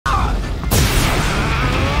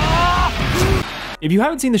If you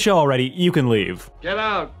haven't seen the show already, you can leave. Get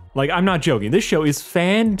out. Like, I'm not joking, this show is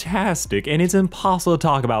fantastic and it's impossible to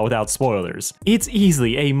talk about without spoilers. It's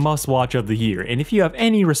easily a must-watch of the year, and if you have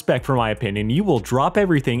any respect for my opinion, you will drop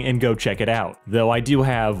everything and go check it out. Though I do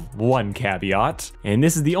have one caveat, and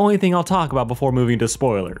this is the only thing I'll talk about before moving to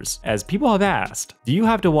spoilers. As people have asked, do you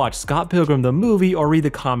have to watch Scott Pilgrim the movie or read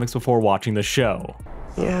the comics before watching the show?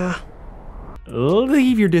 Yeah.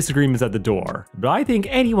 Leave your disagreements at the door, but I think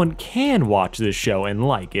anyone can watch this show and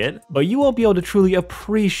like it, but you won't be able to truly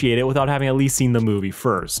appreciate it without having at least seen the movie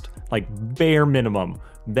first. Like, bare minimum.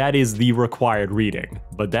 That is the required reading.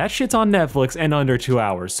 But that shit's on Netflix and under 2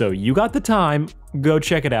 hours, so you got the time, go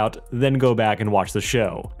check it out, then go back and watch the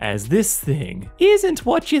show. As this thing isn't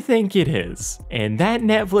what you think it is. And that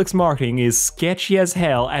Netflix marketing is sketchy as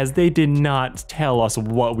hell, as they did not tell us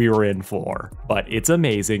what we were in for. But it's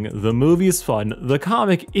amazing, the movie is fun, the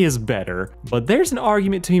comic is better, but there's an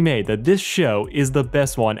argument to be made that this show is the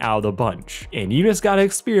best one out of the bunch. And you just gotta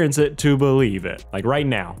experience it to believe it. Like right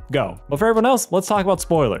now, go. But for everyone else, let's talk about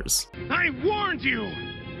spoilers. I warned you.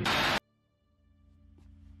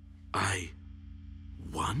 I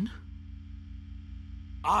won?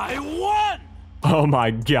 I won! Oh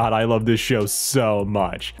my god, I love this show so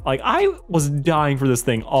much. Like, I was dying for this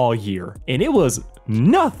thing all year, and it was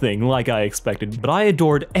nothing like I expected, but I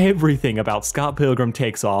adored everything about Scott Pilgrim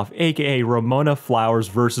Takes Off, aka Ramona Flowers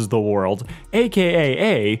vs. the World,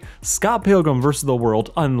 aka Scott Pilgrim vs. the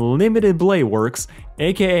World Unlimited Blade Works,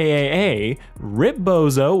 aka Rip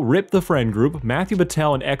Bozo, Rip the Friend Group, Matthew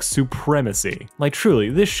Patel, and X Supremacy. Like, truly,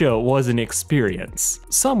 this show was an experience.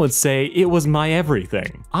 Some would say it was my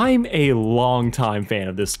everything. I'm a long-time fan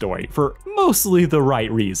of this story, for mostly the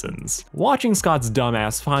right reasons. Watching Scott's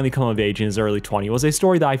dumbass finally come of age in his early 20s was a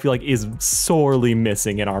story that I feel like is sorely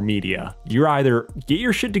missing in our media. You either get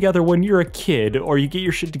your shit together when you're a kid, or you get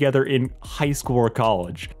your shit together in high school or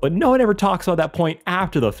college. But no one ever talks about that point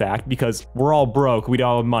after the fact, because we're all broke, we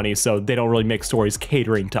don't have money, so they don't really make stories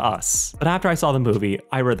catering to us. But after I saw the movie,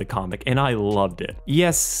 I read the comic, and I loved it.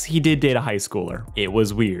 Yes, he did date a high schooler. It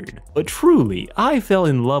was weird. But truly, I fell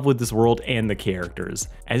in love with this world and the characters,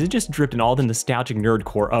 as it just dripped in all the nostalgic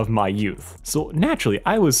nerdcore of my youth. So naturally,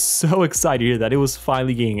 I was so excited that it was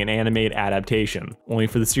finally getting an animated adaptation, only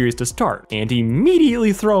for the series to start, and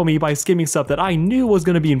immediately throw me by skimming stuff that I knew was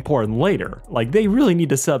going to be important later. Like, they really need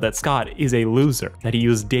to sell that Scott is a loser, that he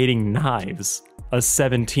was dating Knives, a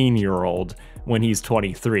 17-year-old, when he's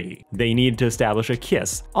 23. They needed to establish a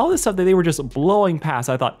kiss. All this stuff that they were just blowing past,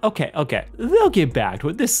 I thought, okay, they'll get back to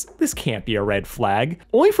it. This can't be a red flag.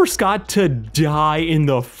 Only for Scott to die in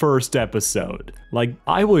the first episode. Like,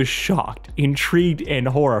 I was shocked, intrigued, and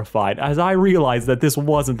horrified as I realized that this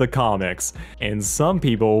wasn't the comics, and some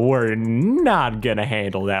people were not gonna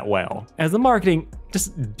handle that well, as the marketing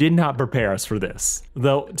just did not prepare us for this.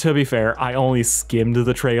 Though, to be fair, I only skimmed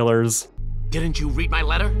the trailers. Didn't you read my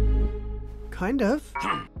letter? Kind of.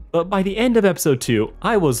 But by the end of episode 2,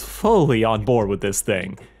 I was fully on board with this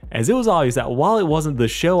thing, as it was obvious that while it wasn't the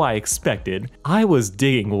show I expected, I was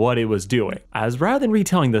digging what it was doing. As rather than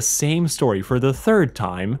retelling the same story for the third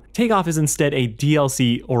time, Takeoff is instead a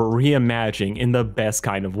DLC or reimagining in the best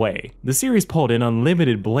kind of way. The series pulled in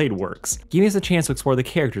Unlimited Blade Works, giving us a chance to explore the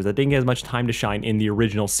characters that didn't get as much time to shine in the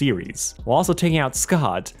original series, while also taking out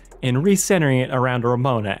Scott and recentering it around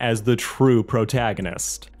Ramona as the true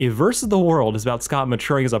protagonist. If Versus the World is about Scott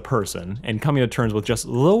maturing as a person and coming to terms with just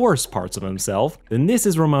the worst parts of himself, then this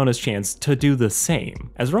is Ramona's chance to do the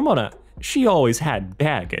same. As Ramona, she always had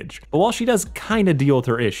baggage, but while she does kinda deal with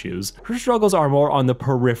her issues, her struggles are more on the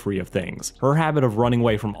periphery of things. Her habit of running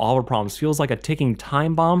away from all her problems feels like a ticking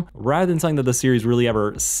time bomb rather than something that the series really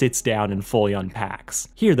ever sits down and fully unpacks.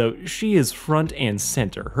 Here though, she is front and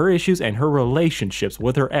center. Her issues and her relationships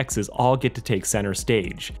with her exes all get to take center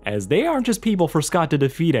stage, as they aren't just people for Scott to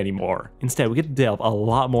defeat anymore. Instead, we get to delve a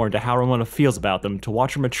lot more into how Ramona feels about them, to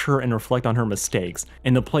watch her mature and reflect on her mistakes,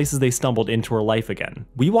 and the places they stumbled into her life again.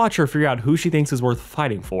 We watch her figure out who she thinks is worth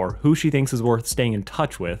fighting for, who she thinks is worth staying in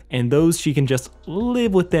touch with, and those she can just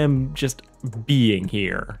live with them just being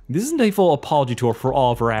here. This isn't a full apology to her for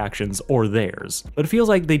all of her actions or theirs, but it feels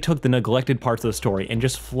like they took the neglected parts of the story and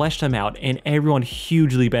just fleshed them out, and everyone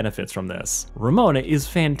hugely benefits from this. Ramona is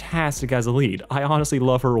fantastic as a lead. I honestly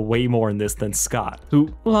love her way more in this than Scott,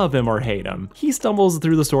 who, love him or hate him, he stumbles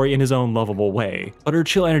through the story in his own lovable way, but her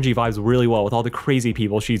chill energy vibes really well with all the crazy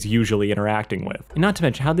people she's usually interacting with. And not to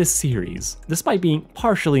mention how this series, despite being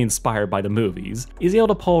partially inspired by the movies, is able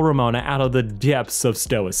to pull Ramona out of the depths of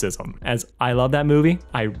stoicism, as I love that movie,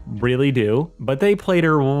 I really do, but they played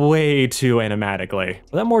her way too animatically.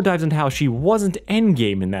 But that more dives into how she wasn't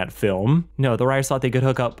endgame in that film. No, the writers thought they could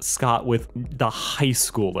hook up Scott with the high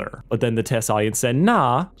schooler, but then the test audience said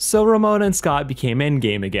nah, so Ramona and Scott became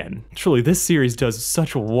endgame again. Truly, this series does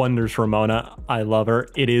such wonders for Ramona. I love her.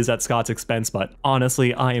 It is at Scott's expense, but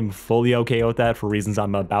honestly, I am fully okay with that for reasons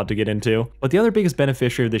I'm about to get into. But the other biggest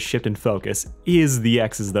beneficiary of this shift in focus is the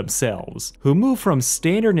exes themselves, who move from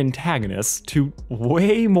standard antagonists to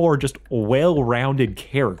way more just well-rounded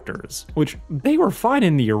characters, which they were fine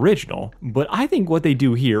in the original, but I think what they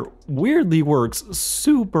do here weirdly works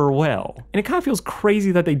super well. And it kind of feels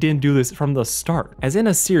crazy that they didn't do this from the start. As in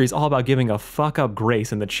a series all about giving a fuck up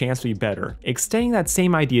grace and the chance to be better, extending that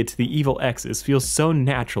same idea to the evil exes feels so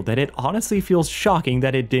natural that it honestly feels shocking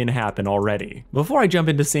that it didn't happen already. Before I jump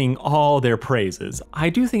into seeing all their praises, I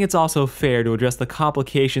do think it's also fair to address the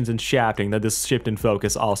complications and shafting that this shift in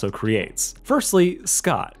focus also creates. Firstly,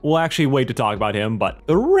 Scott. We'll actually wait to talk about him, but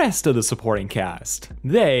the rest of the supporting cast.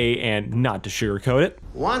 They, and not to sugarcoat it,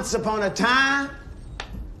 once upon a time,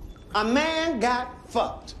 a man got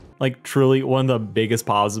fucked. Like, truly, one of the biggest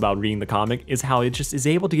positives about reading the comic is how it just is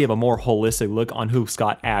able to give a more holistic look on who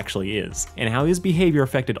Scott actually is, and how his behavior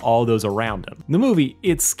affected all those around him. In the movie,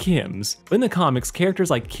 it's Kim's, but in the comics,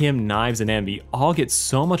 characters like Kim, Knives, and Envy all get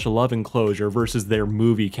so much love and closure versus their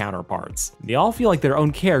movie counterparts. They all feel like their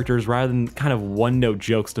own characters rather than kind of one-note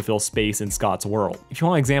jokes to fill space in Scott's world. If you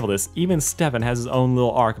want an example of this, even Stefan has his own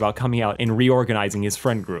little arc about coming out and reorganizing his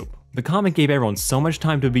friend group. The comic gave everyone so much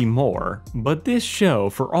time to be more, but this show,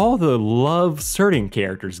 for all the love certain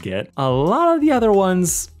characters get, a lot of the other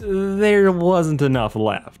ones, there wasn't enough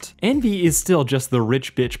left. Envy is still just the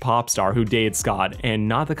rich bitch pop star who dated Scott, and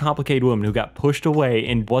not the complicated woman who got pushed away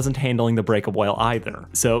and wasn't handling the breakup well either.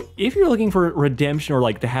 So if you're looking for redemption or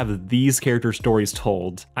like to have these character stories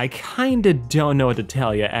told, I kinda don't know what to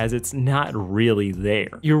tell you, as it's not really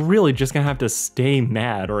there. You're really just gonna have to stay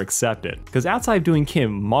mad or accept it. Because outside of doing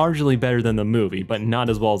Kim marginally better than the movie, but not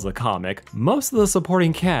as well as the comic, most of the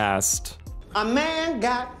supporting cast, a man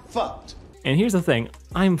got fucked. And here's the thing,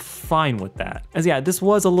 I'm fine with that. As yeah, this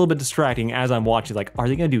was a little bit distracting as I'm watching, like, are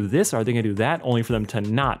they gonna do this? Are they gonna do that? Only for them to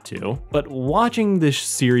not to. But watching this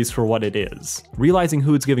series for what it is, realizing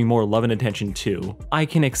who it's giving more love and attention to, I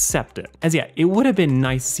can accept it. As yeah, it would have been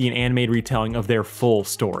nice to see an animated retelling of their full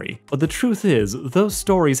story. But the truth is, those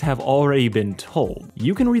stories have already been told.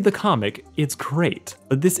 You can read the comic, it's great.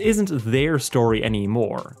 But this isn't their story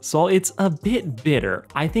anymore. So it's a bit bitter.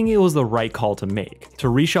 I think it was the right call to make, to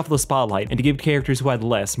reshuffle the spotlight and to give characters who had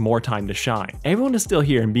less more time to shine. Everyone is still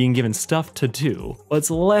here and being given stuff to do, but it's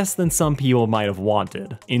less than some people might have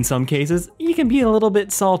wanted. In some cases, you can be a little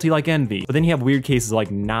bit salty like Envy, but then you have weird cases like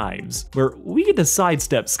Knives, where we get to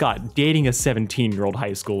sidestep Scott dating a 17-year-old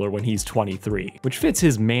high schooler when he's 23, which fits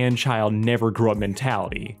his man-child never-grew-up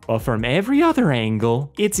mentality. But from every other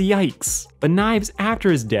angle, it's yikes. But Knives, after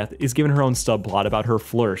his death, is given her own subplot about her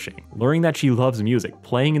flourishing, learning that she loves music,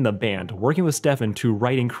 playing in the band, working with Stefan to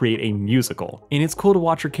write and create a musical. And it's cool to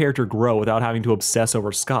watch her character grow without having to obsess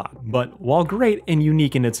over Scott. But while great and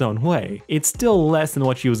unique in its own way, it's still less than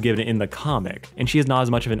what she was given in the comic, and she is not as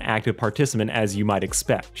much of an active participant as you might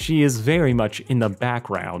expect. She is very much in the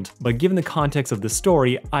background, but given the context of the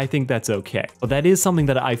story, I think that's okay. But that is something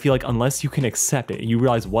that I feel like unless you can accept it and you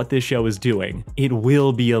realize what this show is doing, it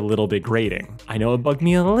will be a little bit grating. I know it bugged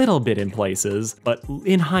me a little bit in places, but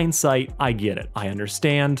in hindsight, I get it. I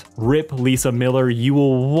understand. Rip Lisa Miller, you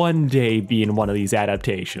will one day be in one of these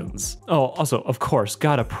adaptations. Oh, also, of course,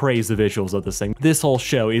 gotta praise the visuals of this thing. This whole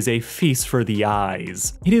show is a feast for the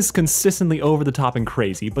eyes. It is consistently over the top and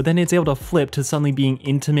crazy, but then it's able to flip to suddenly being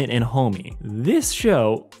intimate and homey. This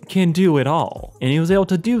show can do it all, and it was able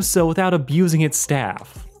to do so without abusing its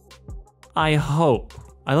staff. I hope.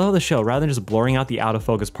 I love the show, rather than just blurring out the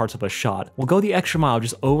out-of-focus parts of a shot, we'll go the extra mile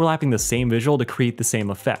just overlapping the same visual to create the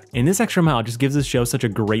same effect. And this extra mile just gives this show such a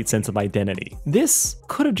great sense of identity. This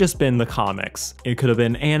could have just been the comics. It could have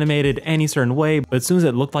been animated any certain way, but as soon as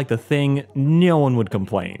it looked like the thing, no one would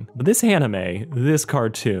complain. But this anime, this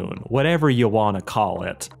cartoon, whatever you want to call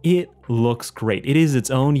it, it looks great. It is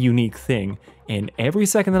its own unique thing. And every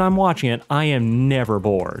second that I'm watching it, I am never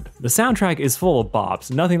bored. The soundtrack is full of bops,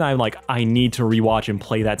 nothing that I'm like, I need to rewatch and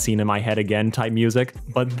play that scene in my head again type music,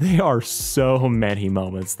 but there are so many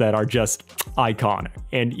moments that are just iconic.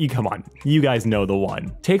 And come on, you guys know the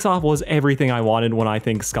one. Takes Off was everything I wanted when I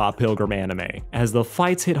think Scott Pilgrim anime. As the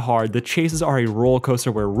fights hit hard, the chases are a roller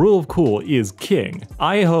coaster where rule of cool is king.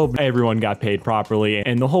 I hope everyone got paid properly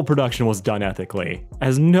and the whole production was done ethically,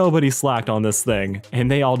 as nobody slacked on this thing,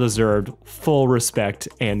 and they all deserved full respect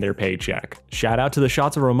and their paycheck. Shout out to the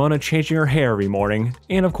shots of Ramona changing her hair every morning,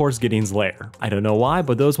 and of course Gideon's lair. I don't know why,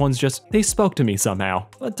 but those ones they spoke to me somehow.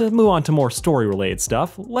 But to move on to more story-related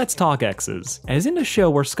stuff, let's talk exes. As in a show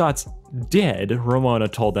where Scott's dead, Ramona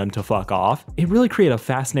told them to fuck off, it really created a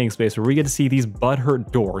fascinating space where we get to see these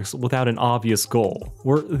butthurt dorks without an obvious goal,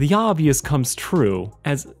 where the obvious comes true,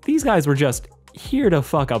 as these guys were just here to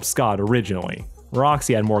fuck up Scott originally.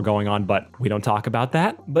 Roxy had more going on, but we don't talk about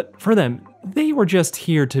that. But for them, they were just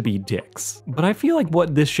here to be dicks. But I feel like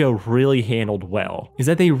what this show really handled well is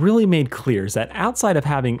that they really made clear that outside of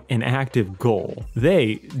having an active goal,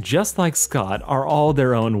 they, just like Scott, are all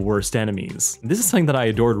their own worst enemies. This is something that I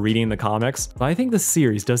adored reading in the comics, but I think the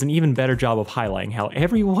series does an even better job of highlighting how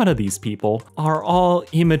every one of these people are all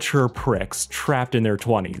immature pricks trapped in their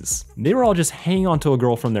 20s. They were all just hanging on to a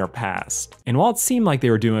girl from their past. And while it seemed like they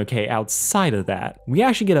were doing okay outside of that, we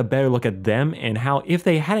actually get a better look at them and how if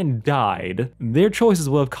they hadn't died, their choices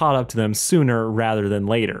would have caught up to them sooner rather than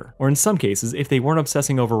later. Or in some cases, if they weren't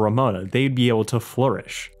obsessing over Ramona, they'd be able to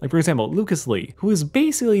flourish. Like for example, Lucas Lee, who is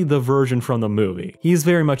basically the version from the movie. He's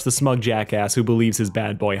very much the smug jackass who believes his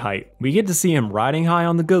bad boy hype. We get to see him riding high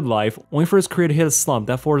on the good life, only for his career to hit a slump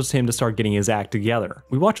that forces him to start getting his act together.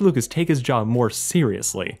 We watch Lucas take his job more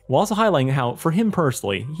seriously, while also highlighting how, for him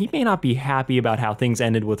personally, he may not be happy about how things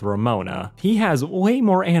ended with Ramona. He has way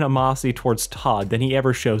more animosity towards Todd than he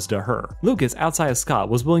ever shows to her. Lucas, outside of Scott,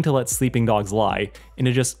 was willing to let sleeping dogs lie and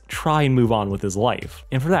to just try and move on with his life.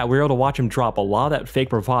 And for that, we were able to watch him drop a lot of that fake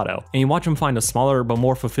bravado, and you watch him find a smaller but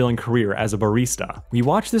more fulfilling career as a barista. We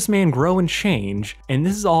watch this man grow and change, and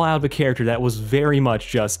this is all out of a character that was very much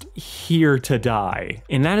just here to die.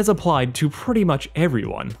 And that is applied to pretty much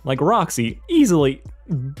everyone. Like Roxy, easily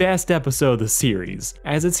best episode of the series,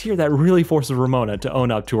 as it's here that really forces Ramona to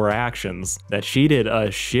own up to her actions, that she did a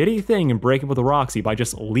shitty thing and break up with Roxy by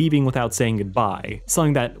just leaving without saying goodbye,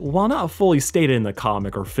 something that, while not fully stated in the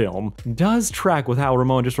comic or film, does track with how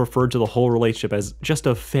Ramona just referred to the whole relationship as just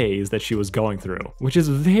a phase that she was going through, which is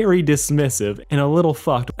very dismissive and a little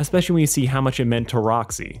fucked, especially when you see how much it meant to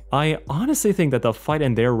Roxy. I honestly think that the fight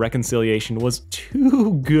and their reconciliation was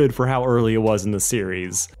too good for how early it was in the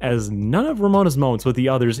series, as none of Ramona's moments with the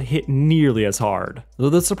others hit nearly as hard, though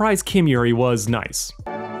the surprise Kim Yuri was nice.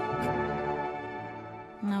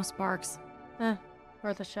 No sparks.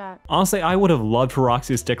 Worth a shot. Honestly, I would have loved for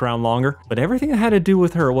Roxy to stick around longer, but everything that had to do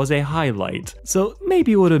with her was a highlight, so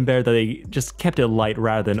maybe it would have been better that they just kept it light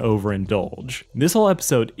rather than overindulge. This whole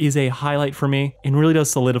episode is a highlight for me, and really does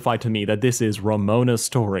solidify to me that this is Ramona's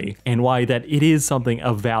story, and why that it is something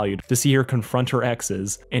of value to see her confront her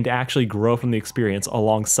exes, and to actually grow from the experience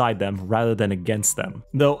alongside them rather than against them.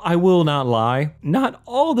 Though I will not lie, not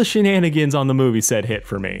all the shenanigans on the movie set hit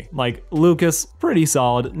for me. Like Lucas, pretty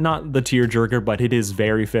solid, not the tearjerker, but it is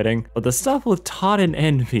very fitting. But the stuff with Todd and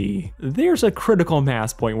Envy, there's a critical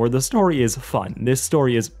mass point where the story is fun. This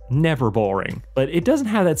story is never boring, but it doesn't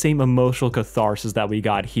have that same emotional catharsis that we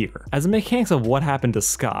got here. As the mechanics of what happened to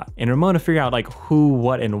Scott and Ramona figure out like who,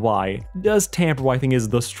 what, and why does tamper what I think is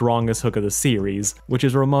the strongest hook of the series, which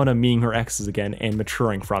is Ramona meeting her exes again and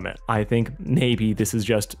maturing from it. I think maybe this is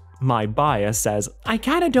just my bias, as I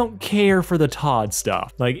kinda don't care for the Todd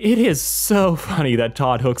stuff. Like, it is so funny that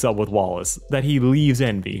Todd hooks up with Wallace, that he leaves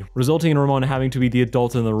Envy, resulting in Ramona having to be the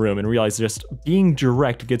adult in the room and realize just being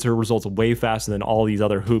direct gets her results way faster than all these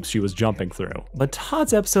other hoops she was jumping through. But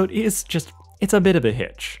Todd's episode is just, it's a bit of a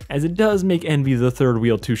hitch, as it does make Envy the third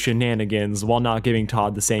wheel to shenanigans while not giving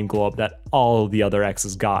Todd the same glow up that all of the other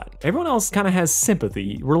exes got. Everyone else kind of has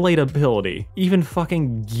sympathy, relatability, even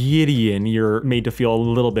fucking Gideon you're made to feel a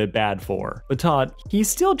little bit bad for. But Todd, he's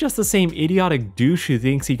still just the same idiotic douche who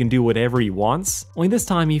thinks he can do whatever he wants, only this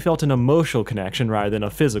time he felt an emotional connection rather than a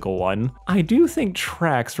physical one. I do think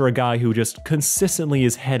tracks for a guy who just consistently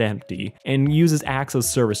is head empty and uses acts of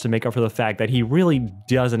service to make up for the fact that he really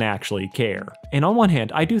doesn't actually care. And on one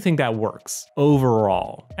hand, I do think that works,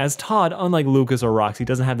 overall, as Todd, unlike Lucas or Roxy,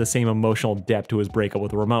 doesn't have the same emotional depth to his breakup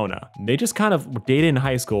with Ramona. They just kind of dated in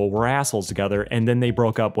high school, were assholes together, and then they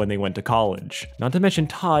broke up when they went to college. Not to mention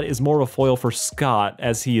Todd is more of a foil for Scott,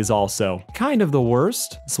 as he is also kind of the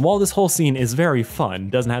worst. So while this whole scene is very fun,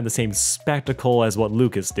 doesn't have the same spectacle as what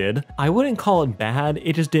Lucas did, I wouldn't call it bad,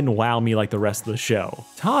 it just didn't wow me like the rest of the show.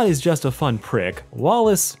 Todd is just a fun prick.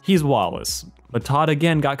 Wallace, he's Wallace. But Todd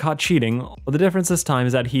again got caught cheating, but the difference this time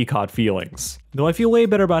is that he caught feelings. Though I feel way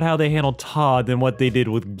better about how they handled Todd than what they did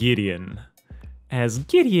with Gideon. As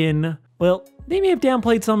Gideon, well, they may have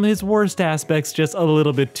downplayed some of his worst aspects just a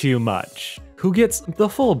little bit too much. Who gets the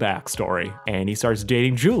full backstory, and he starts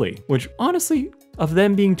dating Julie, which honestly, of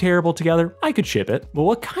them being terrible together, I could ship it. But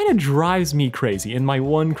what kind of drives me crazy, and my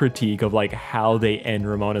one critique of like how they end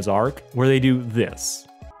Ramona's arc, where they do this.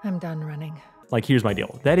 I'm done running. Like, here's my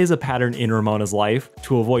deal. That is a pattern in Ramona's life,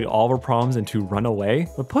 to avoid all of her problems and to run away.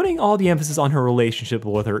 But putting all the emphasis on her relationship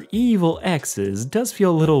with her evil exes does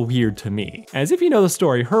feel a little weird to me. As if you know the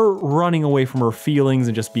story, her running away from her feelings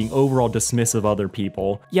and just being overall dismissive of other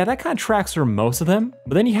people, yeah, that kind of tracks for most of them.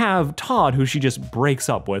 But then you have Todd, who she just breaks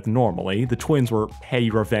up with normally. The twins were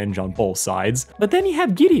petty revenge on both sides. But then you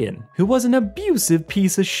have Gideon, who was an abusive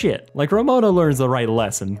piece of shit. Like, Ramona learns the right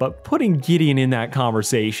lesson, but putting Gideon in that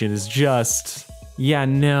conversation is just... yeah,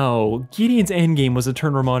 no. Gideon's endgame was to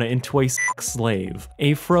turn Ramona into a sex slave,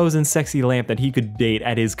 a frozen sexy lamp that he could date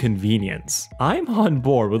at his convenience. I'm on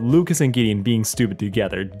board with Lucas and Gideon being stupid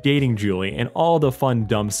together, dating Julie, and all the fun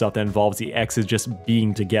dumb stuff that involves the exes just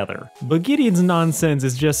being together. But Gideon's nonsense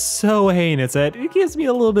is just so heinous that it gives me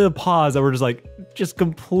a little bit of pause that we're just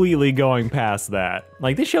completely going past that.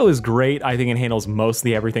 Like, this show is great. I think it handles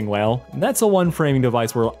mostly everything well. That's a one framing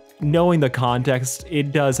device where, knowing the context,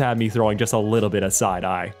 it does have me throwing just a little bit of side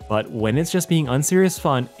eye. But when it's just being unserious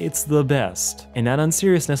fun, it's the best. And that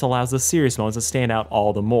unseriousness allows the serious moments to stand out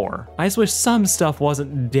all the more. I just wish some stuff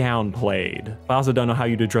wasn't downplayed. I also don't know how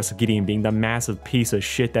you'd address Gideon being the massive piece of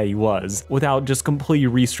shit that he was, without just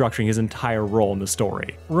completely restructuring his entire role in the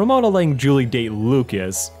story. Ramona letting Julie date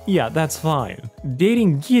Lucas, yeah, that's fine.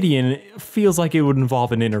 Dating Gideon feels like it would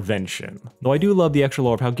involve an intervention. Though I do love the extra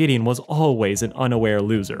lore of how Gideon was always an unaware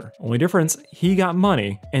loser. Only difference, he got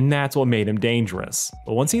money, and that's what made him dangerous.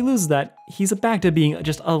 But once he loses that, he's back to being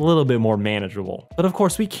just a little bit more manageable. But of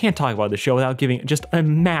course, we can't talk about the show without giving just a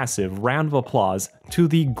massive round of applause to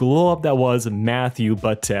the glow up that was Matthew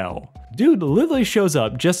Battelle. Dude literally shows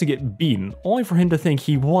up just to get beaten, only for him to think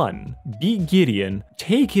he won, beat Gideon,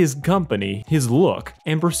 take his company, his look,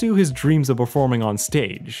 and pursue his dreams of performing on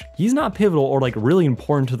stage. He's not pivotal or like really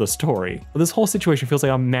important to the story, but this whole situation feels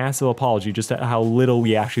like a massive apology just at how little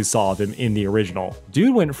we actually saw of him in the original.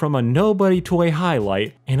 Dude went from a nobody to a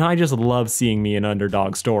highlight, and I just love seeing me an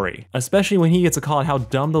underdog story, especially when he gets a call at how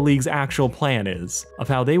dumb the League's actual plan is, of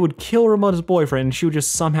how they would kill Ramona's boyfriend and she would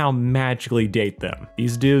just somehow magically date them.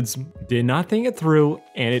 These dudes did not think it through,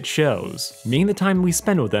 and it shows, making the time we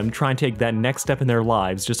spend with them trying to take that next step in their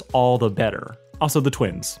lives just all the better. Also, the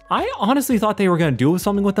twins. I honestly thought they were gonna do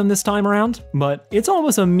something with them this time around, but it's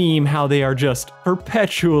almost a meme how they are just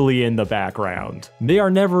perpetually in the background. They are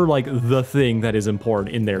never like the thing that is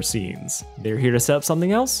important in their scenes. They're here to set up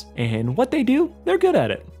something else, and what they do, they're good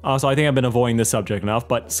at it. Also, I think I've been avoiding this subject enough,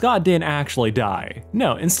 but Scott didn't actually die.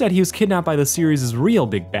 No, instead he was kidnapped by the series' real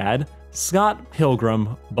big bad, Scott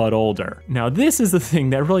Pilgrim, but older. Now this is the thing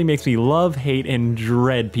that really makes me love, hate, and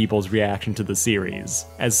dread people's reaction to the series.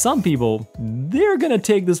 As some people, they're gonna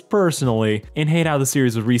take this personally and hate how the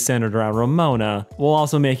series was recentered around Ramona, while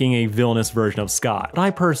also making a villainous version of Scott. But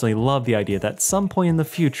I personally love the idea that at some point in the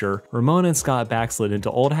future, Ramona and Scott backslid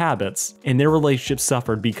into old habits, and their relationship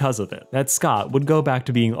suffered because of it. That Scott would go back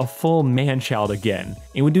to being a full man-child again,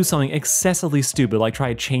 and would do something excessively stupid like try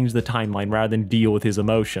to change the timeline rather than deal with his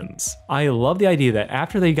emotions. I love the idea that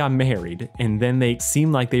after they got married, and then they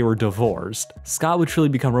seemed like they were divorced, Scott would truly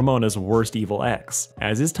become Ramona's worst evil ex,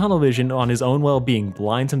 as his tunnel vision on his own well-being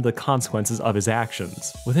blinds him to the consequences of his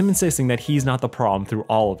actions, with him insisting that he's not the problem through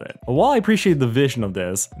all of it. But while I appreciate the vision of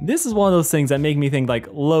this is one of those things that make me think like,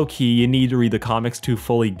 low-key, you need to read the comics to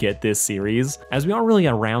fully get this series, as we aren't really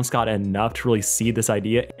around Scott enough to really see this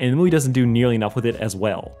idea, and the movie doesn't do nearly enough with it as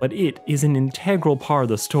well. But it is an integral part of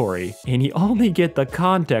the story, and you only get the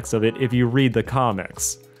context of it if you read the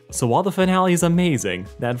comics. So while the finale is amazing,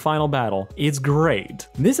 that final battle is great.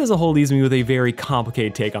 This as a whole leaves me with a very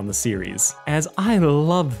complicated take on the series, as I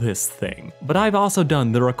love this thing, but I've also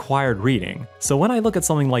done the required reading. So when I look at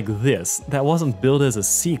something like this that wasn't billed as a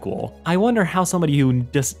sequel, I wonder how somebody who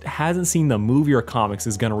just hasn't seen the movie or comics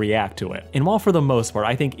is gonna react to it. And while for the most part,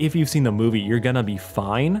 I think if you've seen the movie, you're gonna be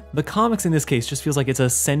fine, the comics in this case just feels like it's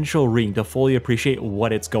essential reading to fully appreciate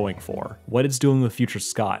what it's going for, what it's doing with future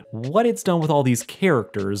Scott, what it's done with all these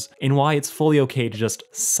characters, and why it's fully okay to just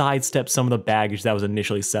sidestep some of the baggage that was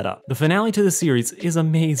initially set up. The finale to the series is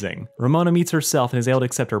amazing. Ramona meets herself and is able to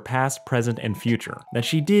accept her past, present, and future. That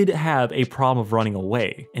she did have a problem of running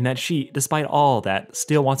away, and that she, despite all that,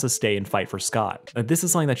 still wants to stay and fight for Scott. That this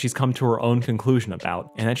is something that she's come to her own conclusion about,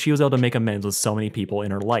 and that she was able to make amends with so many people in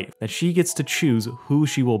her life. That she gets to choose who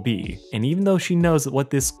she will be, and even though she knows what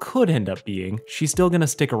this could end up being, she's still gonna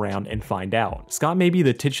stick around and find out. Scott may be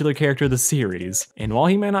the titular character of the series, and while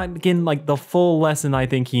he might probably not getting like the full lesson I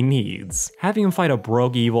think he needs. Having him fight a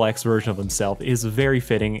broke evil X version of himself is very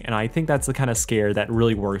fitting, and I think that's the kind of scare that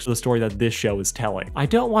really works for the story that this show is telling. I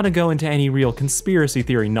don't want to go into any real conspiracy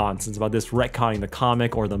theory nonsense about this retconning the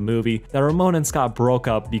comic or the movie that Ramona and Scott broke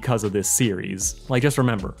up because of this series. Like, just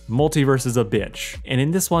remember, multiverse is a bitch, and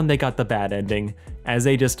in this one they got the bad ending, as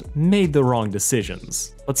they just made the wrong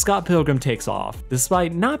decisions. But Scott Pilgrim takes off.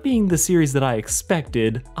 Despite not being the series that I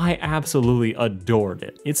expected, I absolutely adored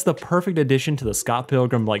it. It's the perfect addition to the Scott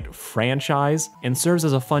Pilgrim franchise and serves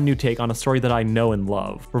as a fun new take on a story that I know and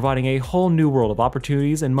love, providing a whole new world of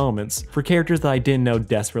opportunities and moments for characters that I didn't know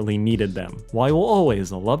desperately needed them. While I will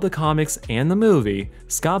always love the comics and the movie,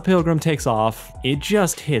 Scott Pilgrim Takes Off, it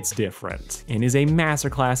just hits different and is a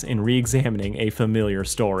masterclass in re-examining a familiar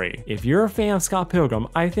story. If you're a fan of Scott Pilgrim,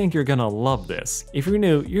 I think you're gonna love this. If you're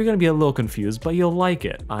new, you're gonna be a little confused, but you'll like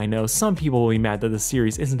it. I know some people will be mad that the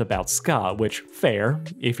series isn't about Scott, which fair,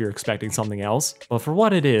 if you're expecting something else, but for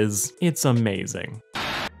what it is, it's amazing.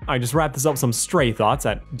 I just wrapped this up with some stray thoughts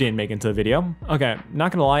that didn't make it into the video. Okay,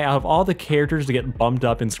 not gonna lie, out of all the characters to get bumped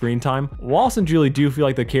up in screen time, Wallace and Julie do feel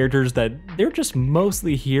like the characters that they're just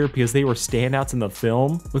mostly here because they were standouts in the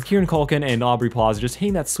film, with Kieran Culkin and Aubrey Plaza just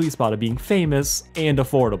hitting that sweet spot of being famous and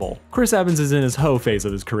affordable. Chris Evans is in his hoe phase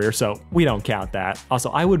of his career, so we don't count that. Also,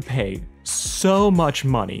 I would pay so much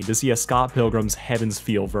money to see a Scott Pilgrim's Heaven's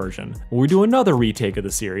Feel version, where we do another retake of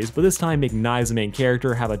the series, but this time make Knives the main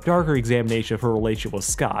character, have a darker examination of her relationship with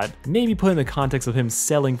Scott, maybe put in the context of him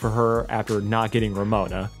settling for her after not getting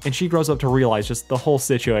Ramona, and she grows up to realize just the whole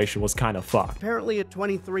situation was kind of fucked. Apparently a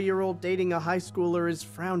 23-year-old dating a high schooler is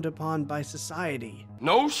frowned upon by society.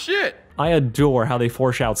 No shit! I adore how they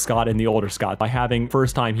foreshadow Scott and the older Scott by having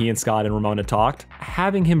first time he and Scott and Ramona talked,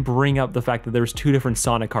 having him bring up the fact that there's two different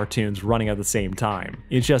Sonic cartoons running at the same time.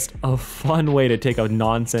 It's just a fun way to take a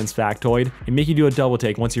nonsense factoid and make you do a double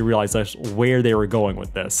take once you realize that's where they were going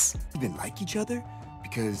with this. Even like each other?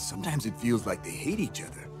 Because sometimes it feels like they hate each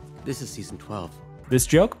other. This is season 12. This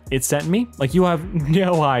joke, it sent me, like you have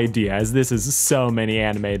no idea, as this is so many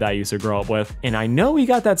anime that I used to grow up with. And I know we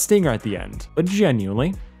got that stinger at the end, but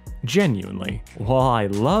genuinely, while I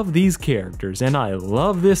love these characters and I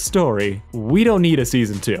love this story, we don't need a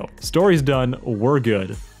season 2. Story's done, we're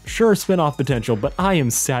good. Sure, spin-off potential, but I am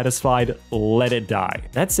satisfied, let it die.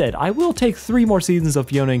 That said, I will take 3 more seasons of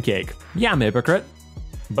Fiona and Cake. Yeah, I'm a hypocrite,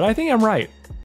 but I think I'm right.